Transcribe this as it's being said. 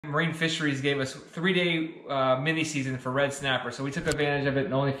Marine Fisheries gave us 3-day mini season for red snapper, so we took advantage of it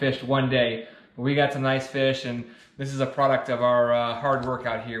and only fished 1 day. But we got some nice fish, and this is a product of our hard work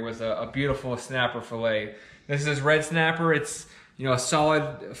out here. Was a beautiful snapper fillet. This is red snapper. It's, you know, a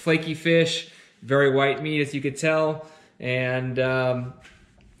solid flaky fish, very white meat as you could tell, and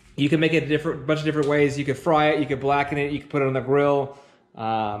you can make it a bunch of different ways. You could fry it, you could blacken it, you could put it on the grill.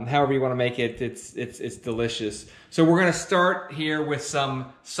 However you want to make it, it's delicious. So we're going to start here with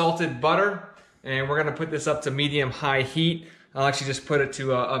some salted butter, and we're going to put this up to medium-high heat. I'll actually just put it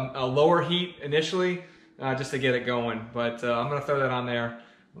to a lower heat initially, just to get it going. But I'm going to throw that on there,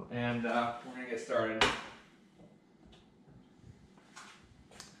 and we're going to get started.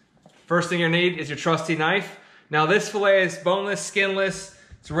 First thing you need is your trusty knife. Now this fillet is boneless, skinless.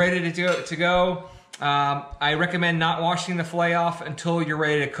 It's ready to go. I recommend not washing the fillet off until you're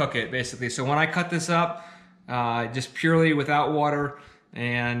ready to cook it, basically. So when I cut this up, just purely without water,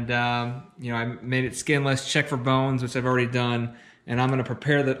 and you know, I made it skinless, check for bones, which I've already done, and I'm gonna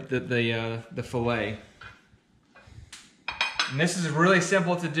prepare the fillet. And this is really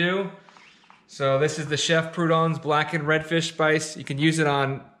simple to do. So this is the Chef Prudhomme's Blackened redfish spice. You can use it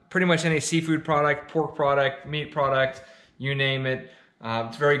on pretty much any seafood product, pork product, meat product, you name it.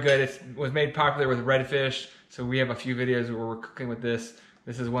 It's very good. It was made popular with redfish, so we have a few videos where we're cooking with this.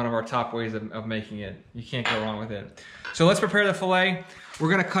 This is one of our top ways of making it. You can't go wrong with it. So let's prepare the fillet.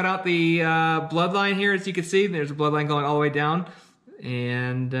 We're gonna cut out the bloodline here, as you can see. There's a bloodline going all the way down,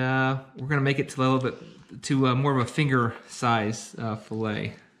 and we're gonna make it to a little bit more of a finger size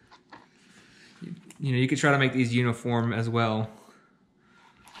fillet. You know, you could try to make these uniform as well.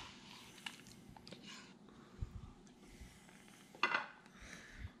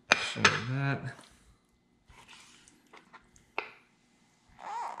 Show that.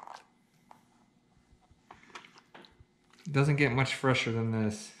 It doesn't get much fresher than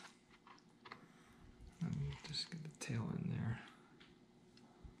this. Let me just get the tail in there.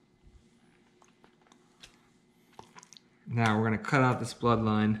 Now we're going to cut out this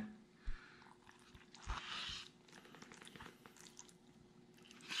bloodline.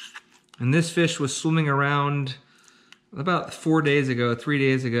 And this fish was swimming around about 3 days ago.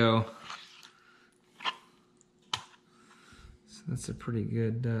 So that's a pretty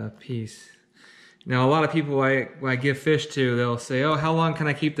good piece. Now a lot of people I give fish to, they'll say, oh, how long can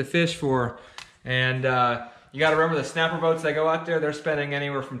I keep the fish for? And you got to remember, the snapper boats that go out there, they're spending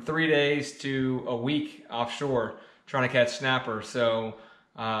anywhere from 3 days to a week offshore trying to catch snapper. So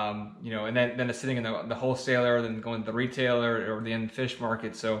you know, and then it's sitting in the wholesaler, then going to the retailer or the end fish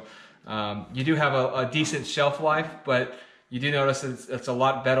market. So you do have a decent shelf life, but you do notice it's a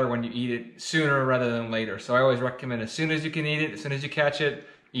lot better when you eat it sooner rather than later. So I always recommend, as soon as you can eat it, as soon as you catch it,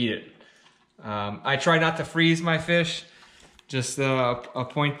 eat it. I try not to freeze my fish. Just a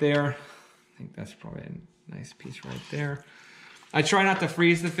point there. I think that's probably a nice piece right there. I try not to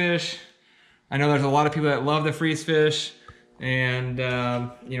freeze the fish. I know there's a lot of people that love to freeze fish, and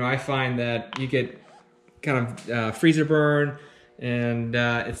you know, I find that you get kind of freezer burn, and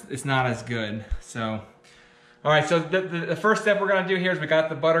it's not as good. So, all right. So the first step we're gonna do here is we got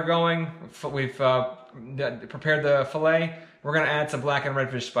the butter going. We've prepared the fillet. We're gonna add some blackened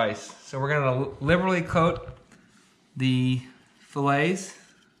redfish spice. So we're gonna liberally coat the fillets.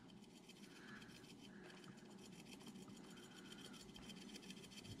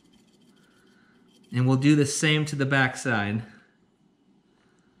 And we'll do the same to the back side.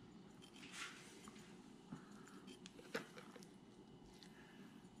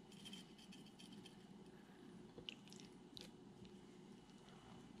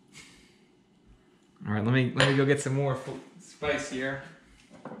 All right, let me go get some more spice here.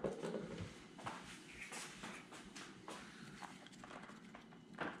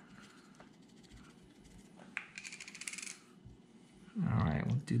 All right,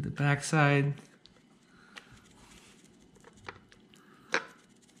 we'll do the back side.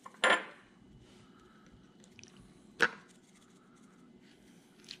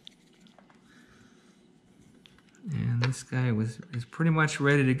 And this guy is pretty much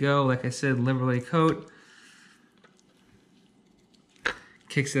ready to go. Like I said, liberally coat.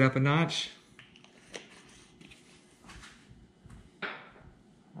 Kicks it up a notch.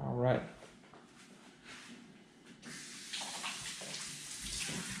 All right.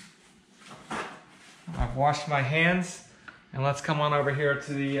 I've washed my hands, and let's come on over here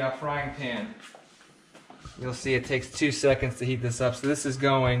to the frying pan. You'll see it takes 2 seconds to heat this up. So this is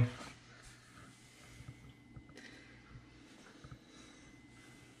going.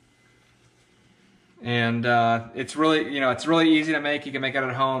 And it's really, it's really easy to make. You can make it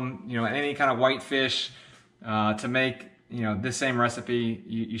at home. Any kind of white fish to make you know, this same recipe,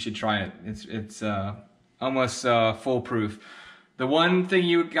 you should try it. It's almost foolproof. The one thing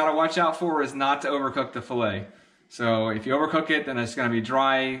you gotta watch out for is not to overcook the filet. So if you overcook it, then it's gonna be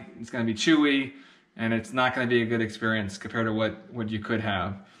dry, it's gonna be chewy, and it's not gonna be a good experience compared to what you could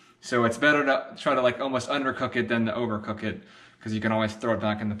have. So it's better to try to like almost undercook it than to overcook it, because you can always throw it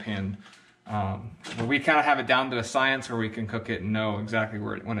back in the pan. But we kind of have it down to a science where we can cook it and know exactly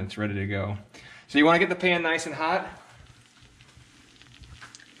when it's ready to go. So you want to get the pan nice and hot.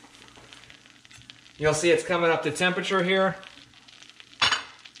 You'll see it's coming up to temperature here.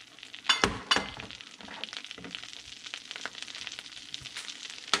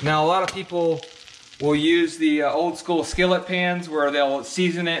 Now a lot of people will use the old school skillet pans where they'll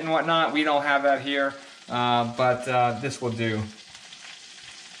season it and whatnot. We don't have that here, but this will do.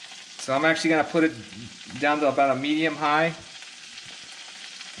 So I'm actually going to put it down to about a medium high,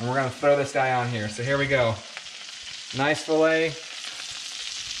 and we're going to throw this guy on here. So here we go. Nice filet.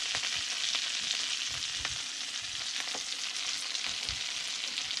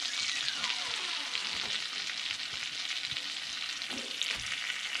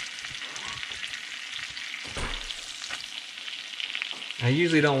 I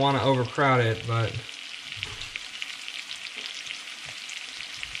usually don't want to overcrowd it, but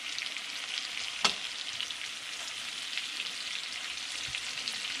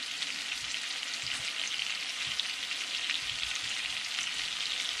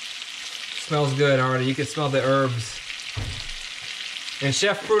smells good already. You can smell the herbs. And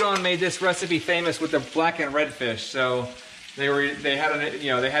Chef Prudhomme made this recipe famous with the blackened redfish. So they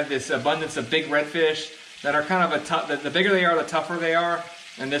had this abundance of big redfish that are kind of a tough. The bigger they are, the tougher they are.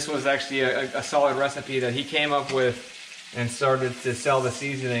 And this was actually a solid recipe that he came up with and started to sell the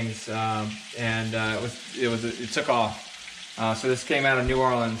seasonings, it took off. So this came out of New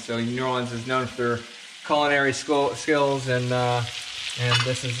Orleans. So New Orleans is known for their culinary skills, and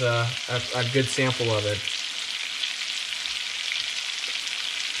this is a good sample of it.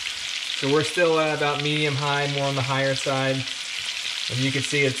 So we're still at about medium high, more on the higher side. And you can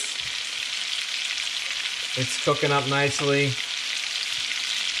see it's cooking up nicely.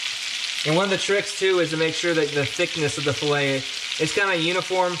 And one of the tricks too is to make sure that the thickness of the filet is kind of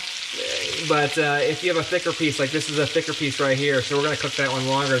uniform. But if you have a thicker piece, like this is a thicker piece right here, so we're going to cook that one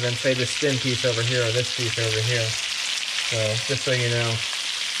longer than say this thin piece over here or this piece over here. So just so you know.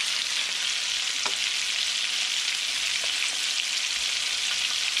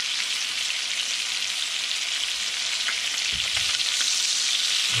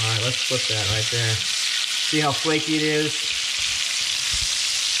 Alright, let's flip that right there. See how flaky it is?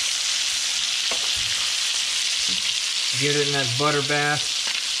 Give it in that butter bath.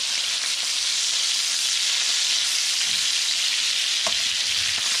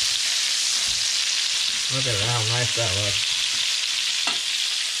 Look at how nice that looks.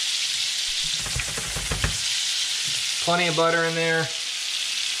 Plenty of butter in there.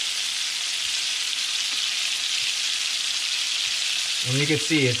 And you can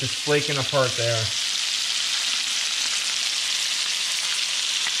see it's just flaking apart there.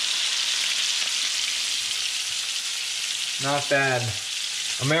 Not bad.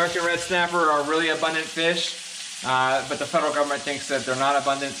 American red snapper are really abundant fish, but the federal government thinks that they're not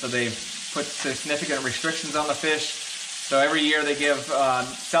abundant, so they've put significant restrictions on the fish. So every year they give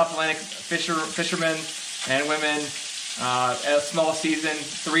South Atlantic fishermen and women a small season,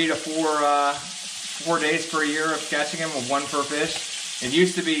 3 to 4 days per year of catching them, one per fish. It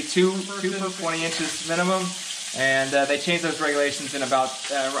used to be two per 20 inches minimum, and they changed those regulations in about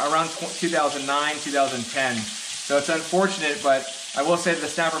around 2009, 2010. So it's unfortunate, but I will say that the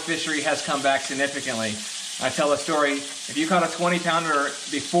snapper fishery has come back significantly. I tell a story, if you caught a 20-pounder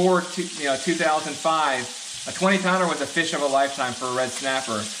before 2005, a 20-pounder was a fish of a lifetime for a red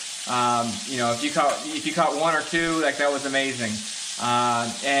snapper. If you caught 1 or 2, like that was amazing.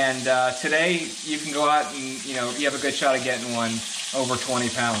 Today you can go out and you have a good shot of getting one over 20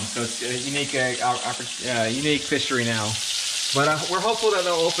 pounds. So it's a unique fishery now. But we're hopeful that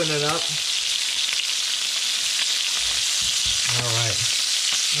they'll open it up. All right,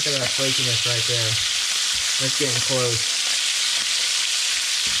 look at that flakiness right there. That's getting close.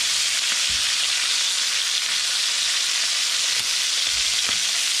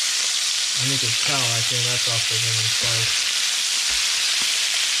 And you can tell right there, that's also getting close.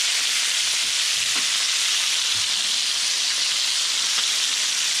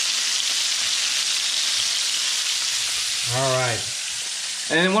 All right.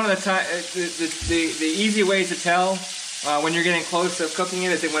 And then one of the easy ways to tell when you're getting close to cooking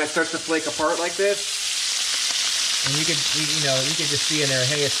it is when it starts to flake apart like this. And you can just see in there,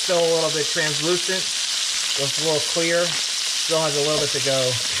 hey, it's still a little bit translucent. It's a little clear. still has a little bit to go.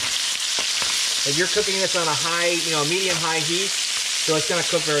 If you're cooking this on a high, medium-high heat, so it's going to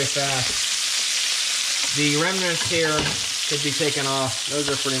cook very fast. The remnants here could be taken off. Those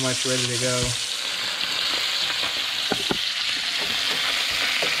are pretty much ready to go.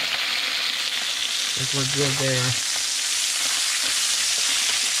 This looks good there.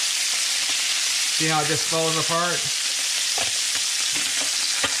 See how it just falls apart?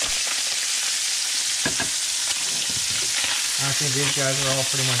 I think these guys are all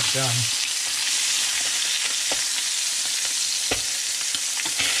pretty much done.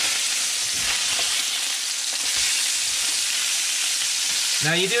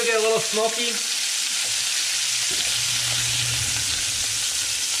 Now you do get a little smoky.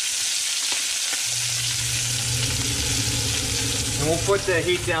 And we'll put the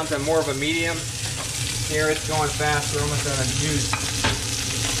heat down to more of a medium. Here it's going fast, we're almost out of juice.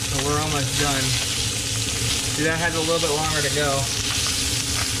 So we're almost done. See, that has a little bit longer to go.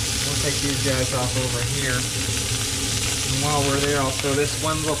 We'll take these guys off over here. And while we're there, I'll throw this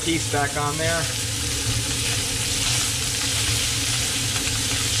one little piece back on there.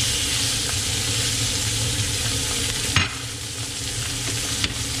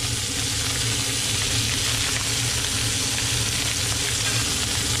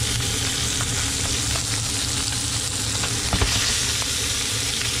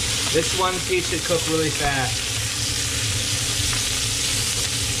 This one piece should cook really fast.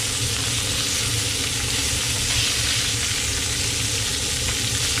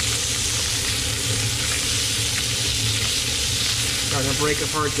 Starting to break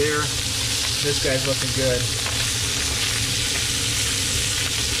apart there. This guy's looking good.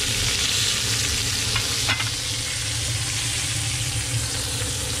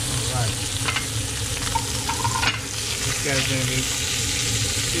 Alright. This guy's gonna be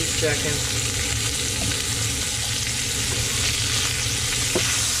 2 seconds.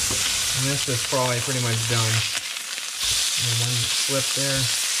 And this is probably pretty much done. And one flip there.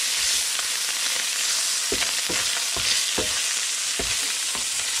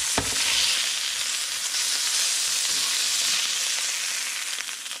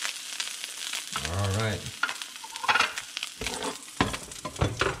 All right.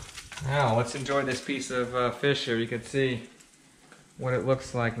 Now let's enjoy this piece of fish here. You can see what it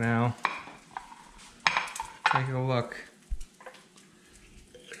looks like now. Take a look.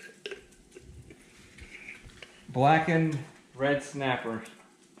 Blackened red snapper.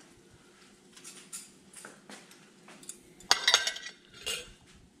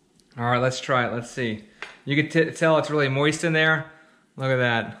 All right, let's try it. Let's see. You can tell it's really moist in there. Look at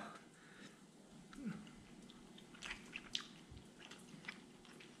that.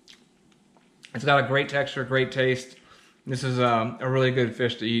 It's got a great texture, great taste. This is a really good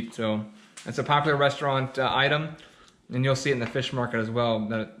fish to eat. So it's a popular restaurant item, and you'll see it in the fish market as well,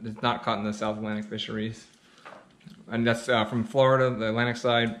 that it's not caught in the South Atlantic fisheries. And that's from Florida, the Atlantic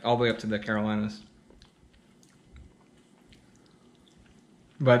side, all the way up to the Carolinas.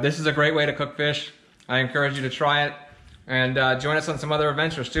 But this is a great way to cook fish. I encourage you to try it. And join us on some other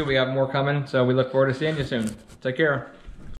adventures too. We have more coming, so we look forward to seeing you soon. Take care.